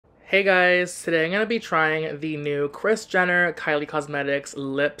Hey guys, today I'm going to be trying the new Kris Jenner Kylie Cosmetics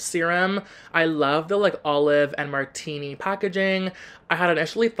lip serum. I love the olive and martini packaging. I had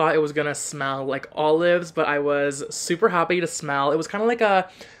initially thought it was going to smell like olives, but I was super happy to smell. It was kind of like a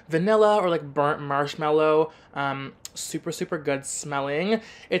vanilla or burnt marshmallow. Super good smelling.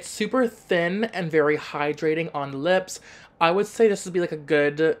 It's super thin and very hydrating on the lips. I would say this would be a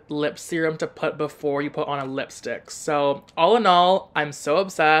good lip serum to put before you put on a lipstick. So all in all, I'm so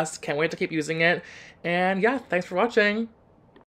obsessed. Can't wait to keep using it. And yeah, thanks for watching.